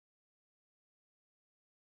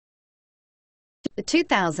The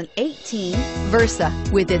 2018 Versa.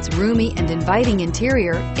 With its roomy and inviting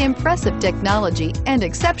interior, impressive technology, and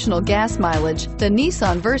exceptional gas mileage, the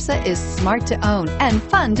Nissan Versa is smart to own and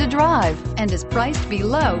fun to drive and is priced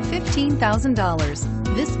below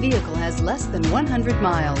 $15,000. This vehicle has less than 100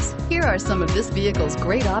 miles. Here are some of this vehicle's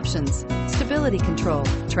great options: stability control,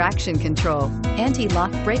 traction control,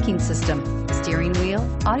 anti-lock braking system, steering wheel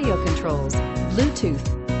audio controls, Bluetooth,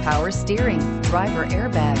 power steering, driver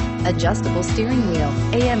airbag, adjustable steering wheel,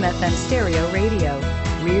 AM/FM stereo radio,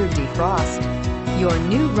 rear defrost. Your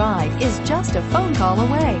new ride is just a phone call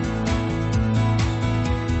away.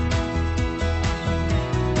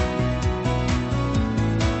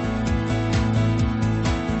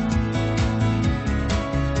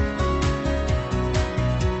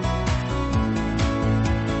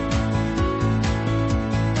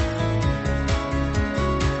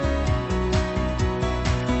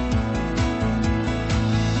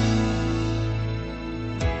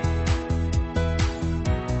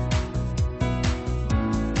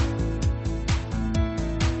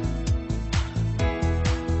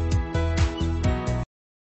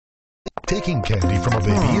 Taking candy from a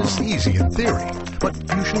baby is easy in theory, but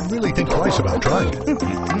you should really think twice about trying it.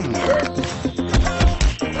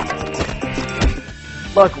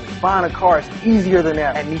 Luckily, buying a car is easier than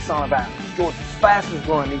ever at Nissan of Athens, Georgia's fastest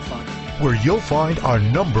growing Nissan. Where you'll find our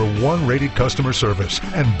 #1 rated customer service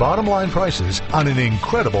and bottom line prices on an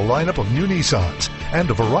incredible lineup of new Nissans and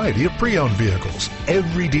a variety of pre-owned vehicles.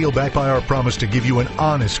 Every deal backed by our promise to give you an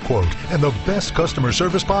honest quote and the best customer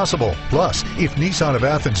service possible. Plus, if Nissan of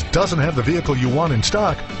Athens doesn't have the vehicle you want in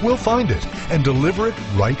stock, we'll find it and deliver it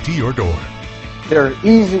right to your door. There are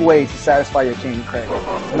easy ways to satisfy your king credit.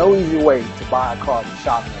 There's no easy way to buy a car than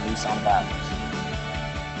shopping at Nissan of Athens.